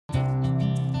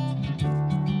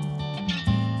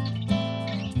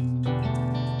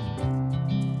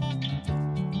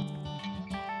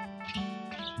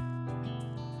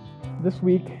This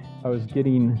week, I was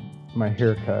getting my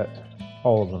hair cut,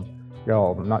 all of them, got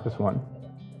all of them, not just one.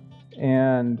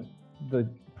 And the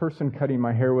person cutting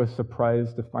my hair was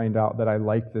surprised to find out that I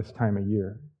like this time of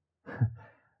year,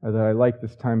 or that I like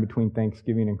this time between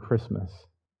Thanksgiving and Christmas.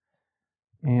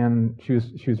 And she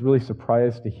was really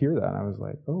surprised to hear that. And I was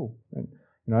like, oh, and,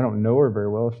 I don't know her very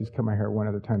well. She's cut my hair one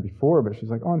other time before, but she's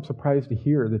like, oh, I'm surprised to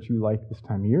hear that you like this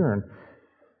time of year. And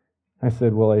I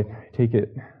said, well, I take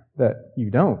it that you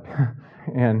don't.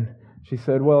 And she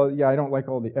said, well, yeah, I don't like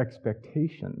all the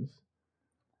expectations.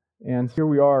 And here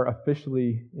we are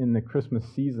officially in the Christmas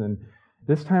season.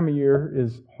 This time of year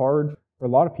is hard for a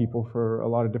lot of people for a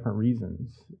lot of different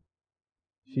reasons.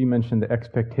 She mentioned the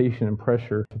expectation and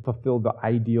pressure to fulfill the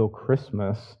ideal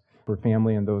Christmas for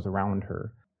family and those around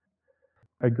her.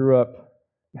 I grew up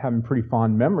having pretty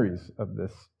fond memories of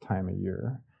this time of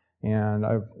year. And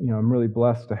I'm really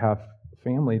blessed to have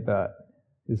family that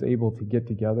is able to get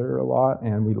together a lot,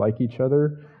 and we like each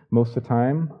other most of the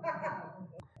time.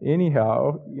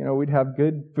 Anyhow, we'd have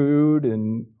good food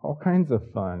and all kinds of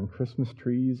fun, Christmas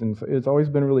trees, and it's always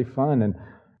been really fun. And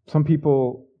some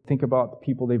people think about the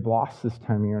people they've lost this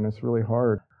time of year, and it's really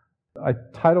hard. I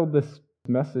titled this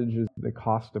message as The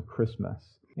Cost of Christmas,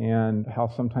 and how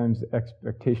sometimes the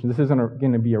expectation, this isn't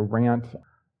going to be a rant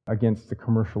against the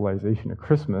commercialization of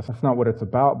Christmas. That's not what it's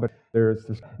about, but there's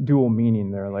this dual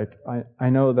meaning there. Like, I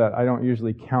know that I don't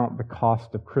usually count the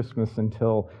cost of Christmas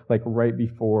until like right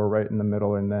before, right in the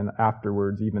middle, and then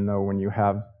afterwards, even though when you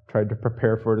have tried to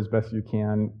prepare for it as best you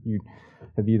can, you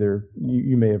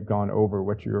may have gone over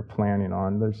what you were planning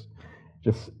on. There's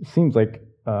just seems like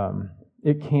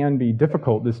it can be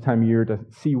difficult this time of year to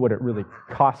see what it really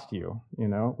cost you.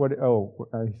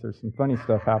 There's some funny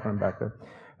stuff happening back there.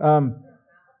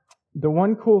 The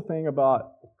one cool thing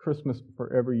about Christmas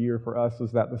for every year for us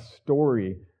is that the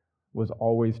story was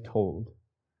always told.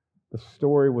 The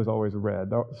story was always read.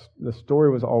 The story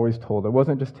was always told. It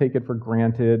wasn't just taken for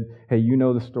granted, hey, you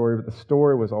know the story, but the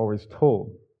story was always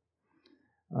told.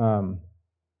 I'm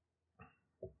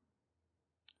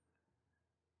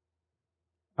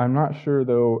not sure,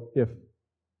 though, if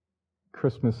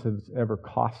Christmas has ever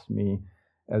cost me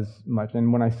as much.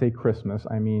 And when I say Christmas,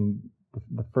 I mean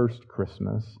the first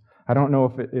Christmas. I don't know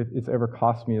if it's ever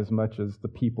cost me as much as the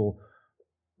people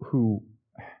who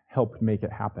helped make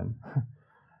it happen.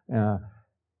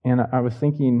 And I was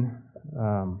thinking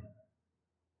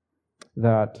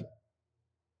that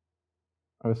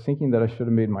I should have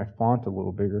made my font a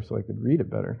little bigger so I could read it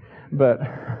better. But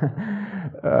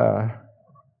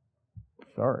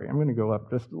sorry, I'm going to go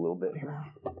up just a little bit here.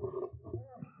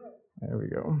 There we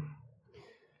go.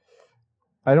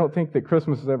 I don't think that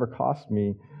Christmas has ever cost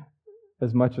me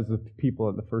as much as the people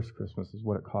at the first Christmas is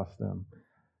what it cost them.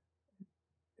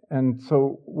 And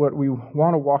so what we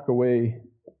want to walk away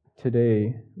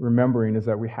today remembering is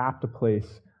that we have to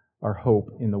place our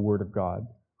hope in the Word of God.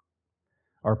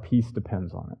 Our peace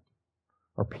depends on it.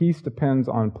 Our peace depends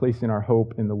on placing our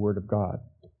hope in the Word of God.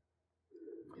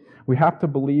 We have to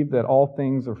believe that all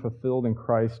things are fulfilled in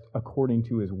Christ according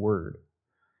to His Word,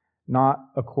 not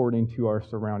according to our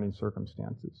surrounding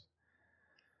circumstances.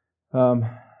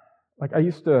 I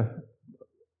used to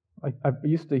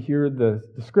hear the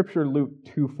scripture Luke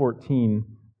 2:14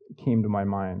 came to my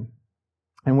mind,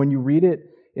 and when you read it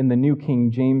in the New King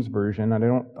James Version, and I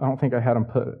don't think I had them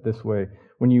put it this way.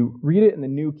 When you read it in the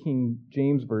New King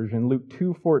James Version, Luke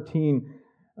 2:14,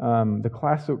 the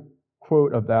classic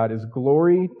quote of that is,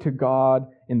 "Glory to God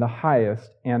in the highest,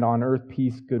 and on earth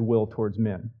peace, goodwill towards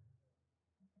men."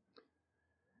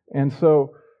 And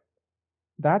so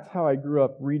that's how I grew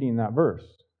up reading that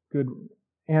verse. Good,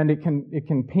 and it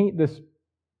can paint this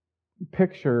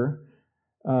picture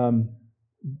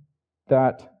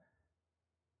that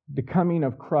the coming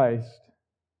of Christ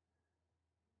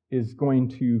is going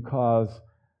to cause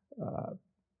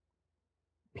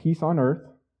peace on earth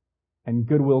and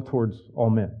goodwill towards all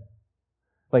men.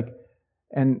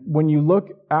 And when you look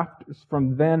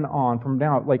from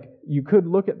now, you could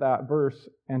look at that verse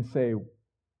and say,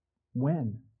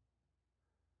 when?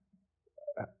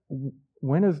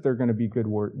 When is there going to be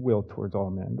goodwill towards all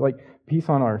men? Peace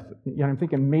on earth. I'm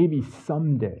thinking maybe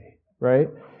someday, right?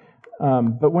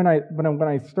 But when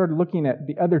I started looking at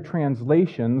the other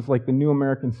translations, like the New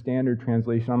American Standard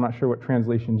Translation, I'm not sure what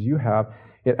translations you have,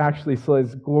 it actually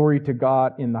says, "Glory to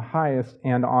God in the highest,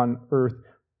 and on earth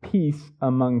peace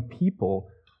among people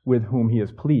with whom He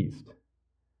is pleased."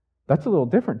 That's a little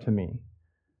different to me.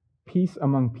 Peace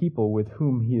among people with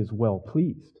whom He is well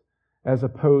pleased, as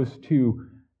opposed to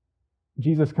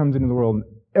Jesus comes into the world,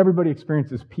 everybody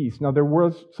experiences peace. Now, there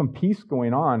was some peace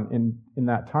going on in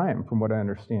that time, from what I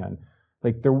understand.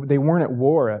 Like they weren't at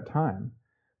war at time.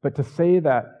 But to say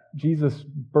that Jesus'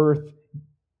 birth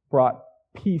brought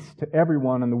peace to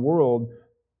everyone in the world,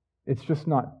 it's just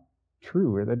not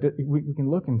true. We can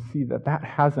look and see that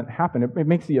hasn't happened. It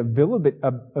makes the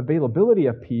availability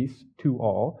of peace to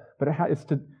all, but it's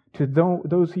to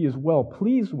those he is well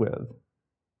pleased with.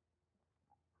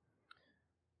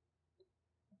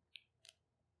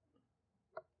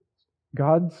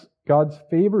 God's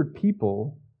favored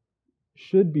people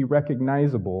should be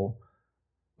recognizable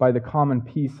by the common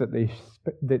peace that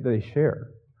they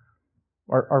share.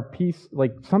 Our peace,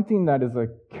 like something that is a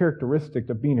characteristic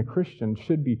of being a Christian,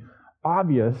 should be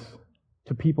obvious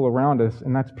to people around us,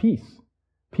 and that's peace.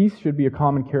 Peace should be a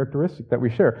common characteristic that we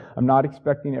share. I'm not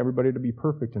expecting everybody to be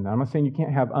perfect in that. I'm not saying you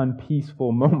can't have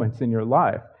unpeaceful moments in your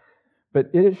life, but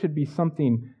it should be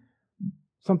something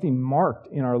marked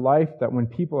in our life that when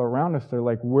people are around us, they're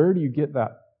like, where do you get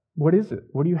that? What is it?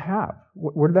 What do you have?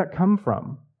 Where did that come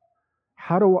from?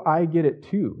 How do I get it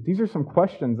too? These are some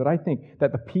questions that I think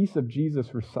that the peace of Jesus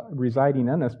residing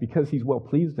in us, because he's well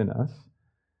pleased in us.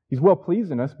 He's well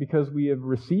pleased in us because we have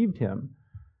received him.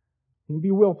 He can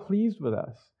be well pleased with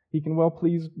us. He can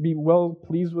be well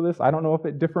pleased with us. I don't know if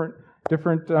at different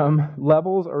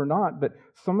levels or not, but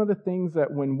some of the things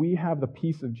that when we have the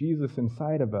peace of Jesus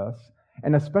inside of us,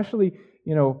 and especially,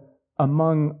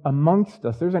 amongst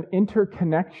us, there's an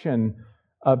interconnection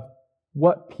of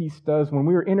what peace does. When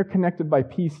we are interconnected by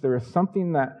peace, there is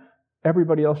something that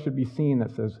everybody else should be seeing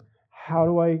that says, how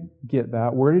do I get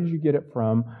that? Where did you get it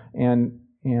from? And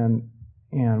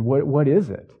what is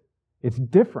it? It's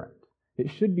different.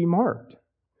 It should be marked.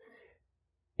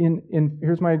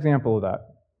 Here's my example of that.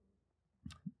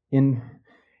 In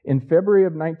February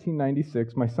of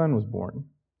 1996, my son was born.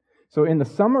 So in the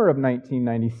summer of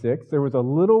 1996, there was a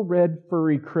little red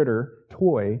furry critter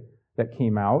toy that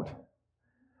came out.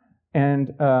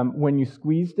 And when you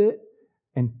squeezed it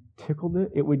and tickled it,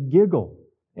 it would giggle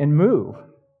and move.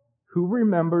 Who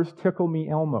remembers Tickle Me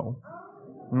Elmo?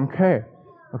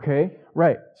 Okay,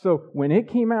 right. So when it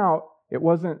came out, it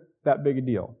wasn't that big a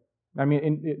deal. I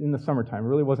mean, in the summertime, it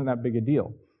really wasn't that big a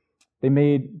deal.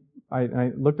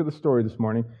 I looked at the story this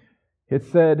morning. It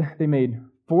said they made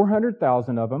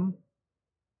 400,000 of them,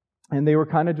 and they were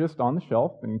kind of just on the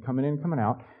shelf and coming in, coming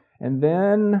out. And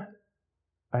then,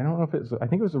 I don't know if I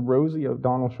think it was the Rosie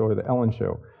O'Donnell show or the Ellen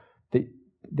show.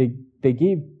 They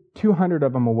gave 200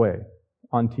 of them away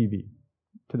on TV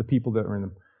to the people that were in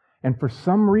them. And for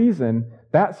some reason,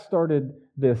 that started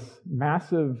this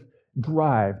massive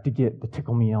drive to get the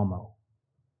Tickle Me Elmo,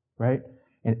 right?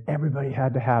 And everybody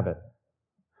had to have it.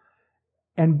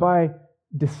 And by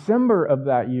December of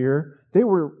that year, they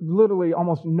were literally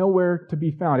almost nowhere to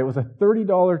be found. It was a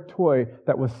 $30 toy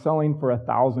that was selling for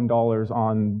 $1,000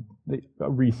 on the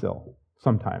resale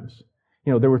sometimes.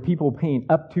 There were people paying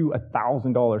up to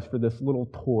 $1,000 for this little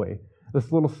toy,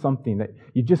 this little something that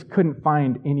you just couldn't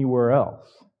find anywhere else.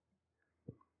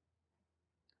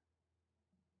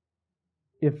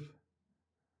 If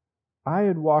I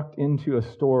had walked into a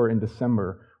store in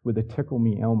December with a Tickle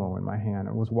Me Elmo in my hand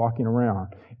and was walking around,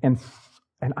 and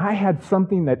I had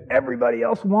something that everybody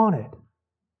else wanted,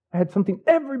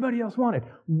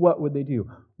 what would they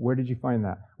do? Where did you find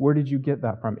that? Where did you get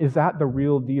that from? Is that the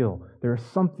real deal? There's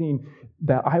something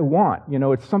that I want.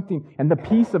 It's something, and the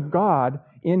peace of God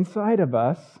inside of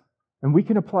us, and we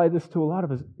can apply this to a lot of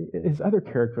his other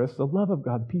characteristics, the love of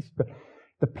God,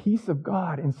 the peace of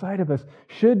God inside of us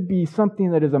should be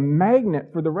something that is a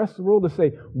magnet for the rest of the world to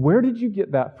say, where did you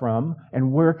get that from,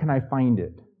 and where can I find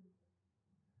it?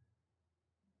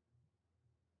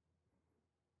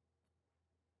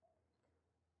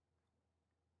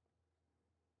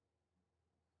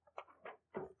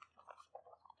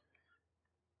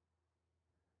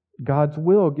 God's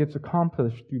will gets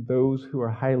accomplished through those who are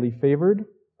highly favored.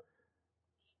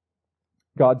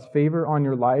 God's favor on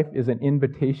your life is an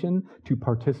invitation to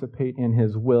participate in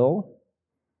his will.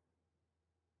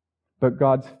 But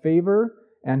God's favor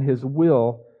and his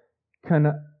will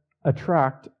can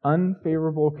attract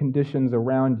unfavorable conditions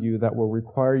around you that will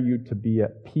require you to be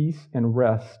at peace and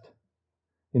rest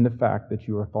in the fact that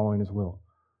you are following his will.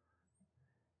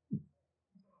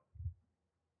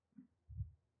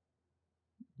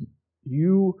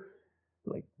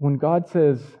 When God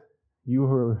says you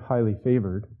are highly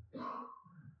favored,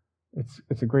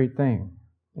 it's a great thing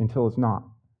until it's not.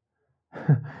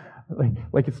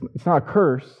 It's not a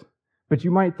curse, but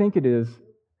you might think it is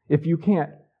if you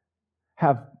can't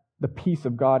have the peace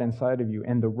of God inside of you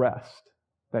and the rest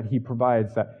that he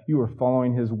provides, that you are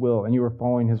following his will and you are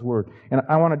following his word. And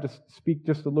I want to just speak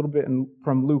just a little bit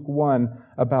from Luke 1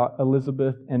 about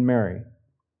Elizabeth and Mary.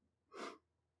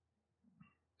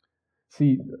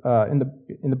 See, in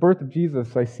the birth of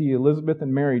Jesus, I see Elizabeth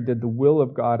and Mary did the will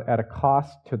of God at a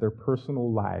cost to their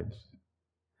personal lives,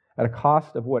 at a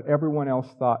cost of what everyone else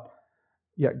thought,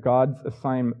 yet God's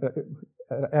assignment,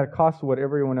 at a cost of what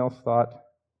everyone else thought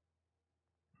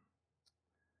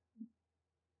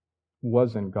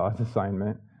wasn't God's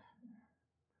assignment.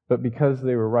 But because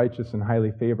they were righteous and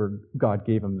highly favored, God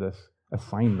gave them this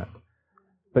assignment.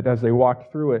 But as they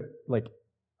walked through it,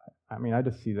 I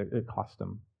just see that it cost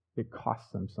them. It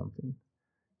cost them something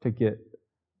to get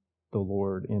the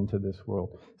Lord into this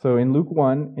world. So in Luke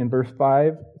 1, in verse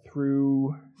 5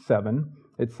 through 7,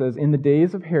 it says, "In the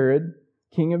days of Herod,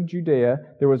 king of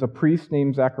Judea, there was a priest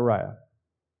named Zachariah."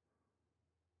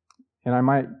 And I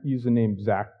might use the name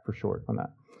Zach for short on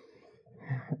that.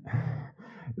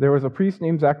 There was a priest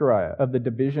named Zachariah of the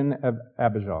division of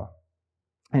Abijah.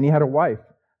 And he had a wife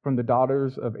from the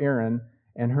daughters of Aaron,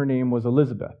 and her name was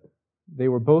Elizabeth. They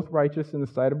were both righteous in the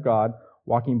sight of God,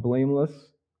 walking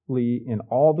blamelessly in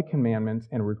all the commandments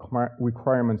and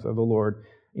requirements of the Lord.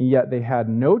 And yet they had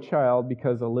no child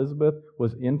because Elizabeth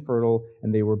was infertile,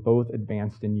 and they were both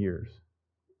advanced in years.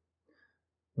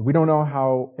 We don't know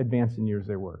how advanced in years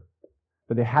they were,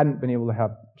 but they hadn't been able to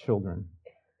have children.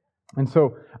 And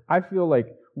so I feel like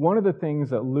one of the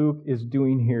things that Luke is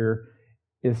doing here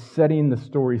is setting the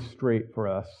story straight for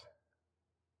us,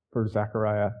 for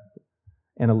Zechariah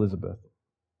and Elizabeth.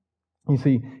 You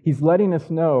see, he's letting us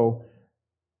know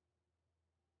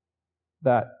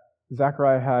that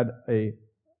Zechariah had a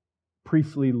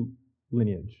priestly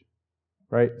lineage,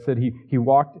 right? It said he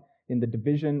walked in the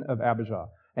division of Abijah.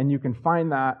 And you can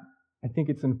find that, I think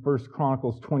it's in 1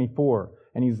 Chronicles 24,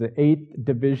 and he's the 8th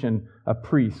division of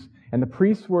priests. And the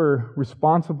priests were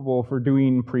responsible for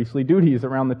doing priestly duties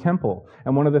around the temple.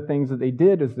 And one of the things that they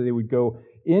did is that they would go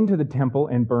into the temple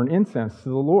and burn incense to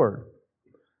the Lord.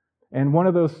 And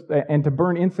to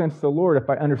burn incense to the Lord, if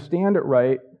I understand it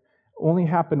right, only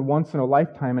happened once in a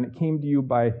lifetime, and it came to you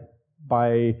by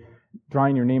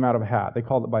drawing your name out of a hat. They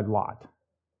called it by lot.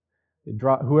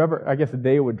 Whoever, I guess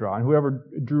they would draw, and whoever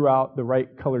drew out the right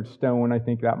colored stone, I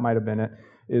think that might have been it,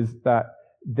 is that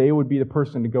they would be the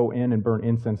person to go in and burn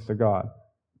incense to God.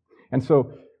 And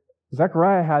so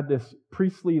Zechariah had this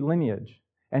priestly lineage,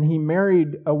 and he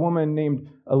married a woman named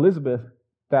Elizabeth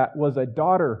that was a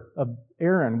daughter of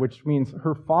Aaron, which means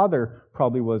her father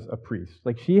probably was a priest.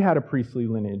 Like, she had a priestly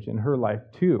lineage in her life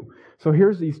too. So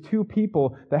here's these two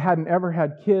people that hadn't ever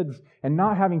had kids, and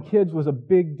not having kids was a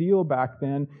big deal back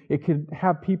then. It could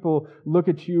have people look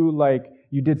at you like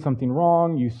you did something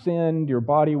wrong, you sinned, your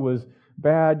body was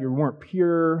bad, you weren't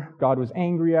pure, God was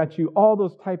angry at you, all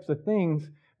those types of things.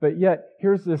 But yet,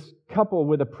 here's this couple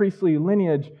with a priestly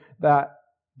lineage that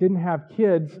didn't have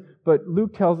kids, but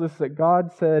Luke tells us that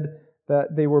God said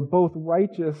that they were both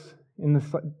righteous in the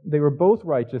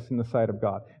sight of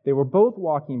God. They were both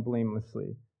walking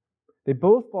blamelessly. They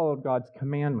both followed God's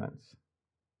commandments,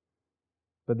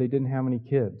 but they didn't have any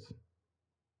kids.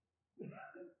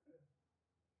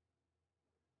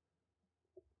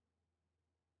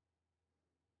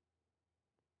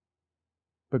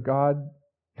 But God,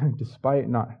 despite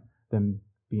not them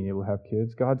being able to have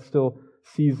kids, God still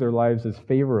sees their lives as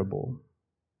favorable.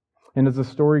 And as the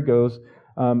story goes,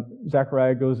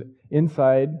 Zechariah goes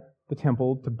inside the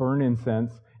temple to burn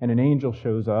incense, and an angel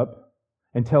shows up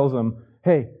and tells him,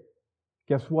 "Hey,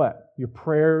 guess what? Your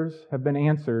prayers have been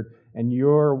answered, and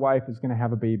your wife is going to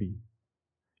have a baby.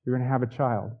 You're going to have a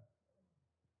child."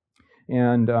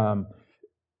 And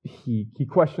he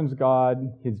questions God.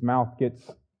 His mouth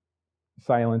gets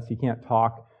silenced. He can't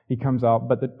talk. He comes out.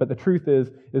 But the truth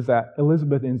is that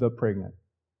Elizabeth ends up pregnant.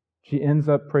 She ends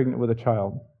up pregnant with a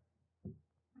child.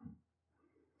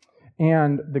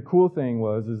 And the cool thing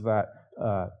is that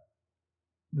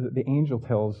the angel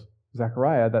tells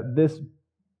Zechariah that this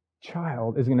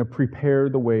child is going to prepare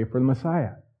the way for the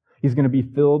Messiah. He's going to be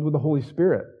filled with the Holy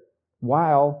Spirit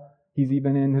while he's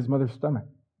even in his mother's stomach.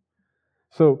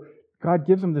 So God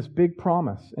gives him this big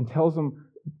promise and tells him,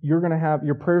 you're going to have,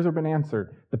 your prayers have been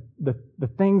answered. The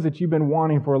things that you've been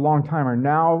wanting for a long time are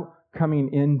now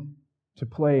coming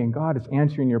into play, and God is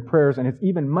answering your prayers, and it's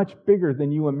even much bigger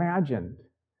than you imagined.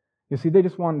 You see, they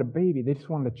just wanted a baby. They just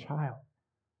wanted a child.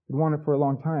 They'd wanted it for a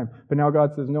long time. But now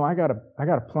God says, no, I got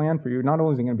a plan for you. Not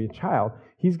only is he going to be a child,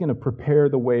 he's going to prepare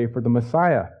the way for the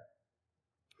Messiah.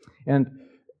 And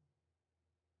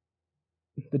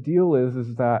the deal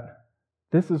is that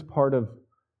this is part of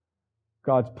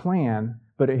God's plan,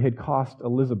 but it had cost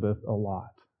Elizabeth a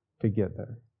lot to get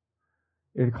there.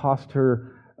 It cost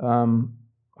her,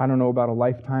 I don't know about a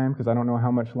lifetime, because I don't know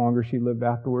how much longer she lived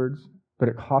afterwards, but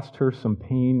it cost her some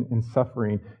pain and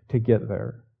suffering to get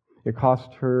there. It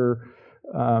cost her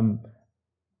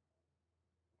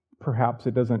perhaps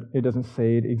it doesn't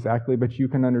say it exactly, but you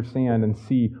can understand and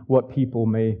see what people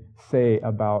may say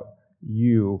about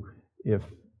you if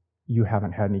you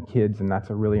haven't had any kids, and that's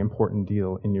a really important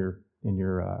deal in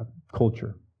your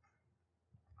culture.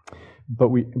 But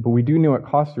we do know it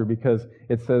cost her, because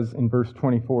it says in verse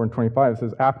 24 and 25, it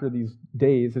says, after these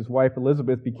days, his wife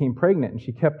Elizabeth became pregnant, and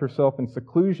she kept herself in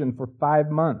seclusion for 5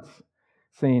 months,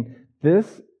 saying,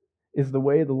 this is the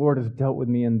way the Lord has dealt with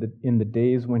me in the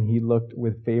days when he looked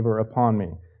with favor upon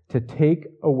me, to take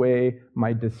away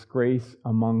my disgrace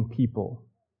among people.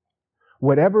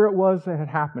 Whatever it was that had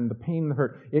happened, the pain and the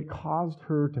hurt, it caused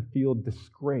her to feel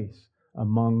disgrace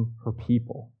among her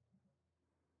people.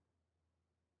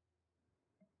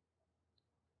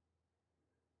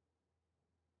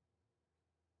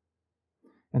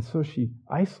 And so she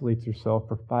isolates herself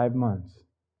for 5 months.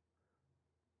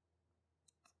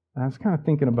 And I was kind of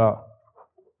thinking about,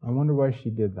 I wonder why she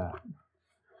did that.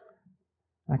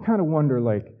 I kind of wonder,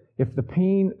 if the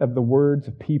pain of the words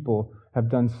of people have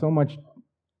done so much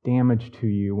damage to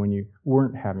you when you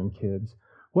weren't having kids,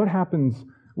 what happens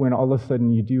when all of a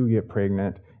sudden you do get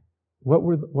pregnant? What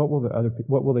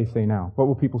will they say now? What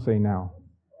will people say now?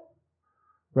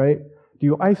 Right? Do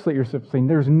you isolate yourself saying,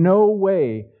 there's no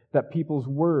way that people's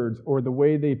words or the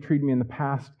way they've treated me in the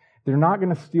past, they're not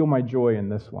going to steal my joy in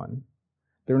this one.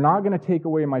 They're not going to take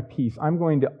away my peace. I'm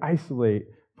going to isolate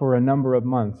for a number of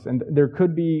months. And there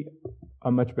could be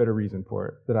a much better reason for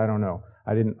it that I don't know.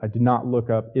 I did not look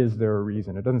up, is there a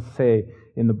reason? It doesn't say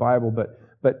in the Bible,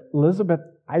 but Elizabeth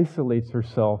isolates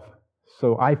herself,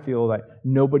 so I feel that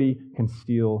nobody can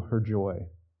steal her joy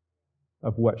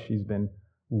of what she's been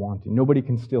wanting. Nobody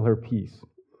can steal her peace.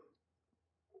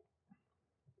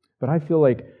 But I feel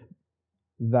like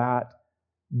that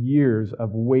years of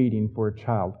waiting for a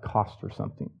child cost her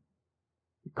something.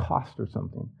 It cost her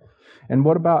something. And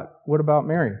what about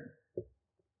Mary?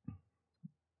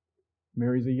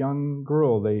 Mary's a young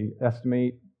girl. They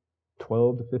estimate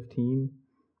 12 to 15,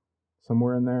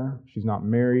 somewhere in there. She's not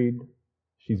married.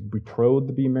 She's betrothed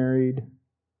to be married.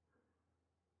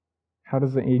 How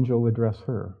does the angel address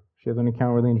her? She has an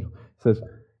encounter with the angel. It says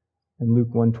in Luke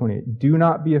 1:28, do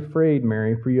not be afraid,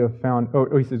 Mary, for you have found...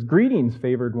 he says, greetings,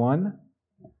 favored one.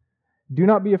 Do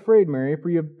not be afraid, Mary, for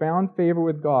you have found favor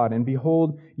with God, and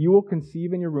behold, you will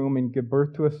conceive in your womb and give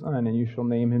birth to a son, and you shall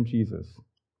name him Jesus.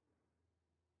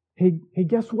 Hey,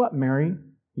 guess what, Mary?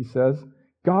 He says,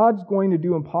 God's going to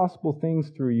do impossible things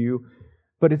through you,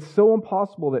 but it's so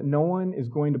impossible that no one is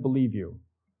going to believe you.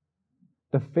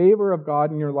 The favor of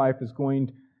God in your life is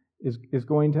going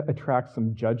to attract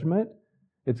some judgment.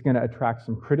 It's going to attract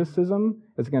some criticism.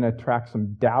 It's going to attract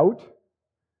some doubt.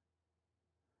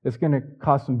 It's going to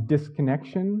cause some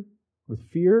disconnection with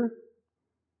fear.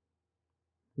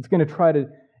 It's going to try to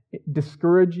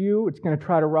discourage you. It's going to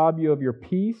try to rob you of your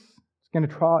peace. It's going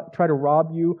to try to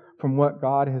rob you from what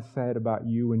God has said about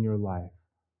you and your life.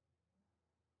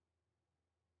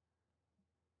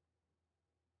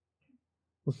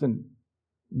 Listen,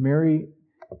 Mary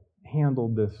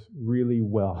handled this really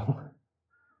well.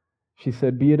 She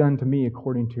said, be it unto me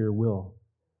according to your will.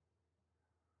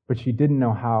 But she didn't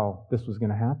know how this was going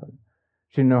to happen.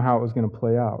 She didn't know how it was going to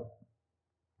play out.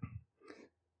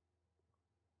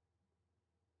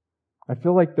 I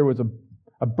feel like there was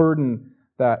a burden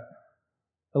that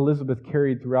Elizabeth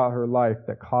carried throughout her life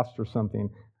that cost her something.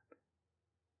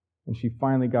 And she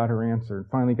finally got her answer, and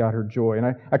finally got her joy. And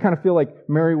I kind of feel like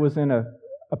Mary was in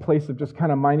a place of just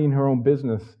kind of minding her own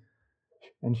business.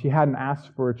 And she hadn't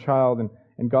asked for a child,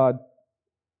 and God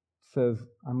says,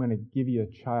 I'm going to give you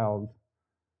a child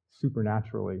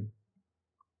supernaturally.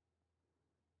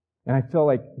 And I feel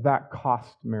like that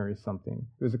cost Mary something.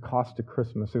 It was a cost to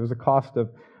Christmas. It was a cost of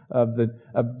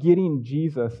getting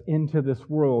Jesus into this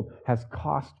world has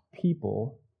cost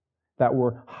people that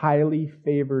were highly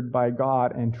favored by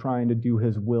God and trying to do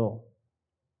His will.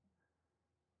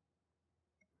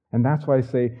 And that's why I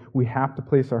say we have to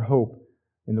place our hope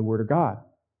in the Word of God.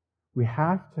 We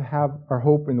have to have our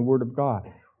hope in the Word of God.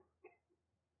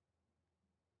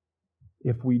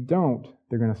 If we don't,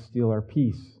 they're going to steal our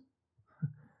peace.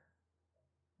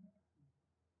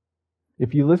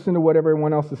 If you listen to what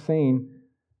everyone else is saying,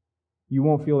 you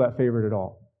won't feel that favored at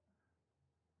all.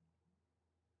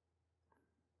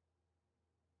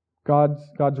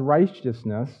 God's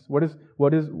righteousness, what is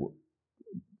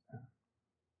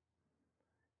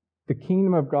the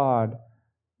kingdom of God,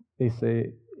 they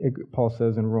say, Paul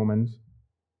says in Romans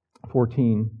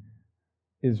 14,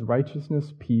 is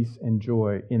righteousness, peace, and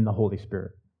joy in the Holy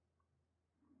Spirit.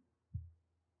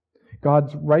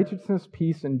 God's righteousness,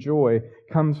 peace, and joy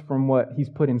comes from what He's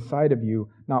put inside of you,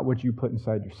 not what you put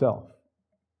inside yourself.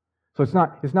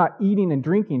 So it's not eating and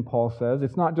drinking, Paul says.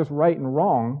 It's not just right and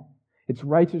wrong. It's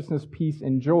righteousness, peace,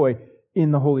 and joy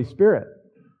in the Holy Spirit.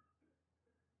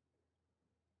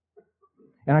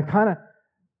 And I kind of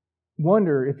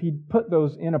wonder if he'd put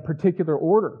those in a particular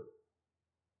order.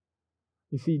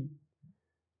 You see,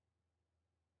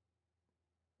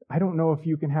 I don't know if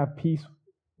you can have peace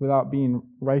without being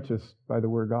righteous by the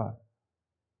Word of God.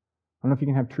 I don't know if you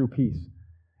can have true peace.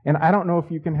 And I don't know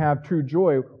if you can have true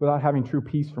joy without having true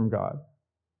peace from God.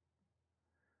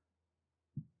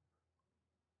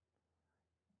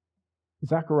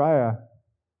 Zechariah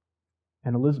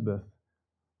and Elizabeth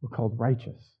were called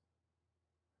righteous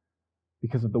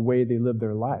because of the way they lived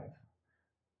their life.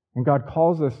 And God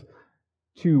calls us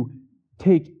to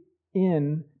take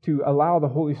in, to allow the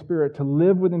Holy Spirit to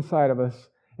live within inside of us,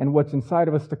 and what's inside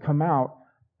of us to come out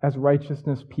as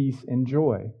righteousness, peace, and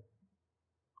joy.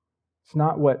 It's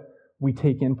not what we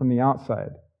take in from the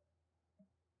outside.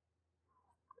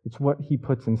 It's what He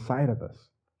puts inside of us.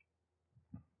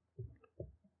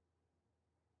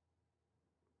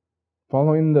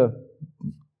 Following the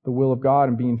will of God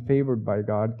and being favored by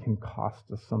God can cost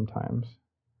us sometimes.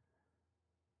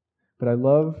 But I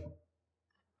love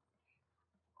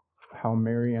how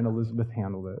Mary and Elizabeth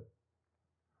handled it.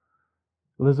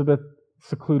 Elizabeth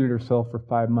secluded herself for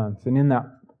 5 months, and in that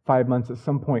 5 months, at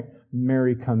some point,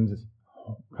 Mary comes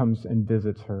and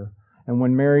visits her. And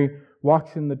when Mary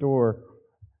walks in the door,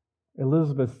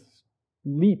 Elizabeth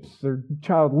leaps, her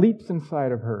child leaps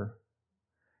inside of her.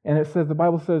 And it says, the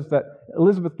Bible says that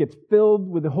Elizabeth gets filled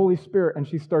with the Holy Spirit and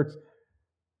she starts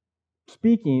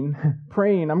speaking,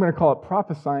 praying, I'm going to call it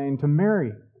prophesying to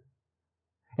Mary.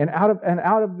 And out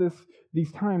of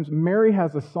these times, Mary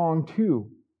has a song too.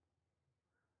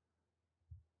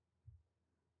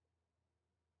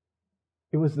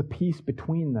 It was the peace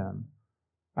between them,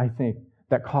 I think,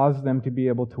 that caused them to be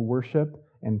able to worship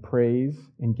and praise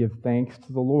and give thanks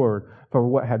to the Lord for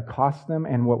what had cost them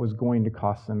and what was going to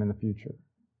cost them in the future.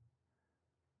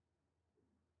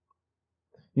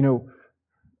 You know,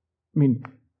 I mean,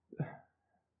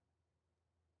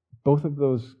 both of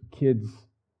those kids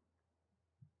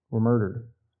were murdered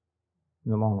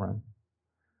in the long run.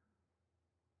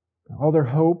 All their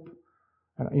hope,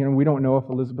 you know, we don't know if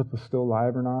Elizabeth was still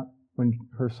alive or not when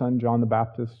her son John the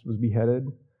Baptist was beheaded.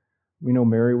 We know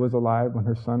Mary was alive when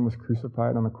her son was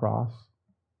crucified on the cross.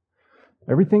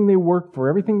 Everything they worked for,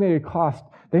 everything they had cost,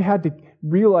 they had to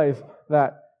realize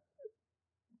that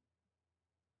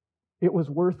it was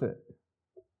worth it.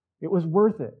 It was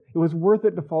worth it. It was worth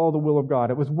it to follow the will of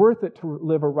God. It was worth it to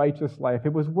live a righteous life.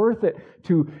 It was worth it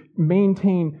to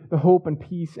maintain the hope and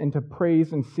peace and to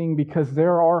praise and sing, because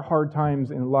there are hard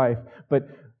times in life. But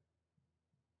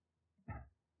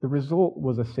the result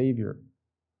was a Savior.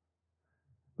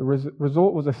 The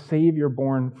result was a Savior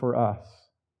born for us.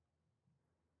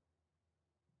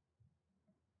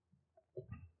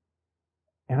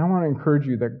 And I want to encourage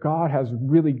you that God has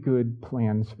really good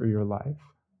plans for your life.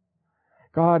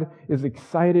 God is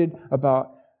excited about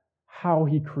how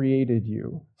He created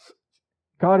you.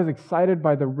 God is excited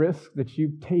by the risk that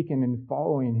you've taken in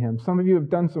following Him. Some of you have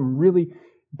done some really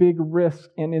big risks,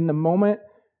 and in the moment,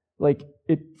 like,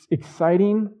 it's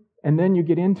exciting, and then you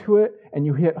get into it, and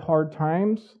you hit hard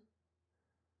times,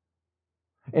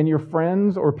 and your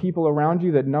friends or people around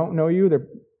you that don't know you,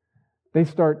 they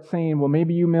start saying, well,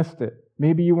 maybe you missed it.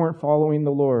 Maybe you weren't following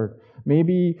the Lord.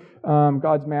 Maybe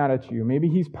God's mad at you. Maybe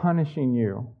He's punishing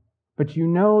you. But you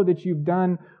know that you've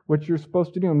done what you're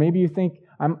supposed to do. And maybe you think,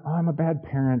 I'm a bad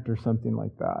parent or something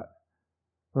like that.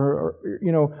 Or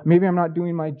you know, maybe I'm not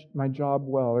doing my job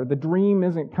well. Or the dream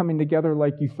isn't coming together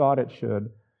like you thought it should.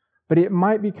 But it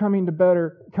might be coming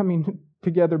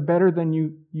together better than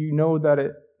you know that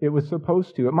it was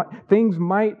supposed to. Things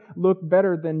might look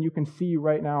better than you can see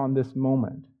right now in this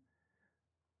moment.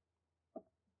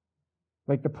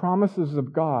 Like, the promises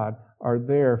of God are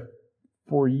there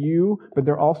for you, but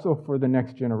they're also for the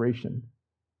next generation.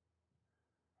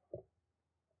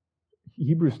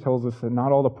 Hebrews tells us that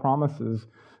not all the promises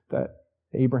that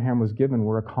Abraham was given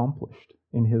were accomplished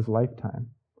in his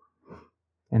lifetime.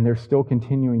 And they're still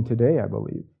continuing today, I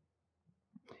believe.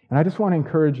 And I just want to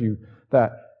encourage you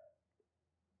that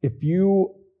if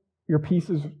your peace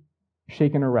is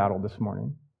shaken or rattled this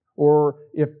morning, or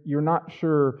if you're not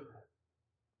sure,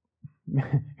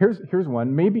 here's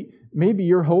one. Maybe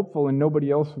you're hopeful and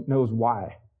nobody else knows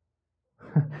why.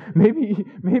 maybe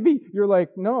you're like,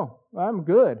 no, I'm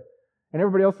good. And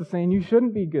everybody else is saying, you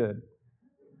shouldn't be good.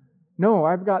 No,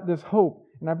 I've got this hope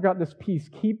and I've got this peace.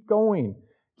 Keep going.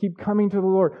 Keep coming to the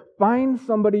Lord. Find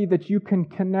somebody that you can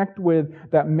connect with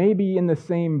that may be in the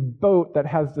same boat, that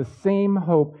has the same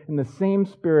hope and the same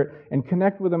spirit, and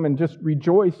connect with them and just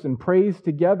rejoice and praise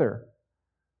together.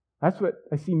 That's what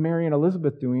I see Mary and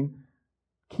Elizabeth doing.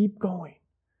 Keep going.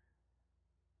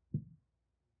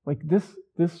 Like this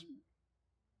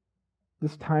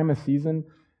time of season,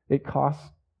 it costs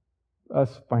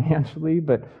us financially,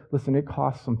 but listen, it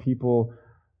costs some people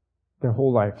their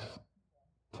whole lives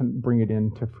to bring it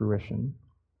into fruition.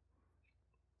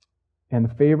 And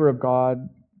the favor of God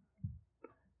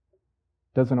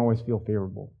doesn't always feel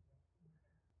favorable.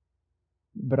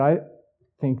 But I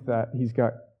think that He's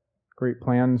got great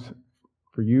plans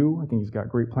for you. I think He's got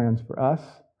great plans for us.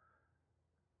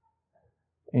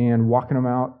 And walking them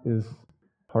out is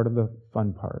part of the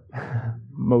fun part,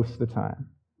 most of the time.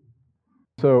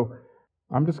 So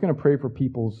I'm just going to pray for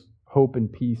people's hope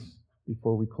and peace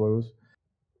before we close.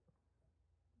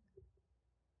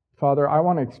 Father, I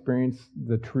want to experience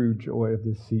the true joy of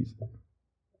this season.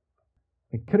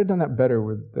 I could have done that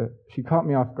better she caught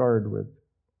me off guard with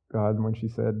God when she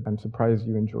said, I'm surprised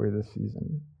you enjoy this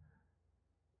season.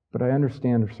 But I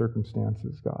understand her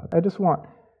circumstances, God.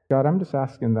 God, I'm just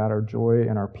asking that our joy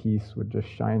and our peace would just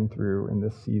shine through in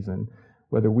this season,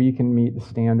 whether we can meet the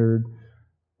standard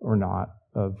or not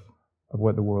of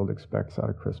what the world expects out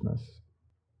of Christmas.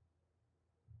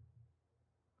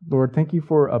 Lord, thank you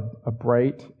for a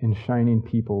bright and shining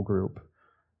people group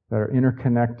that are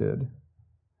interconnected,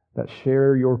 that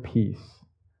share your peace,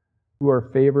 who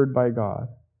are favored by God.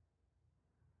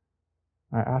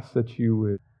 I ask that you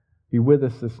would be with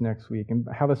us this next week and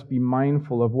have us be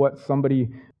mindful of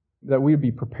that we would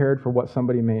be prepared for what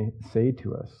somebody may say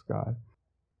to us, God.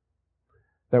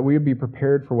 That we would be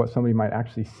prepared for what somebody might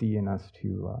actually see in us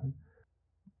too.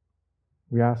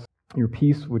 We ask your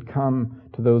peace would come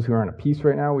to those who aren't at peace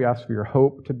right now. We ask for your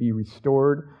hope to be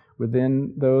restored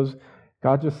within those.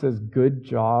 God just says, good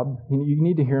job. You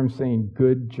need to hear him saying,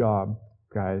 good job,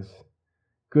 guys.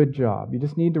 Good job. You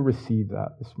just need to receive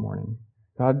that this morning.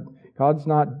 God's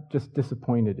not just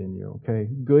disappointed in you, okay?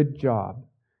 Good job.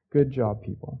 Good job,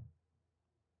 people.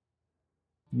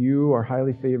 You are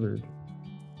highly favored.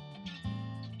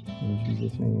 In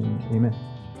Jesus' name, amen.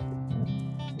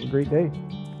 Have a great day.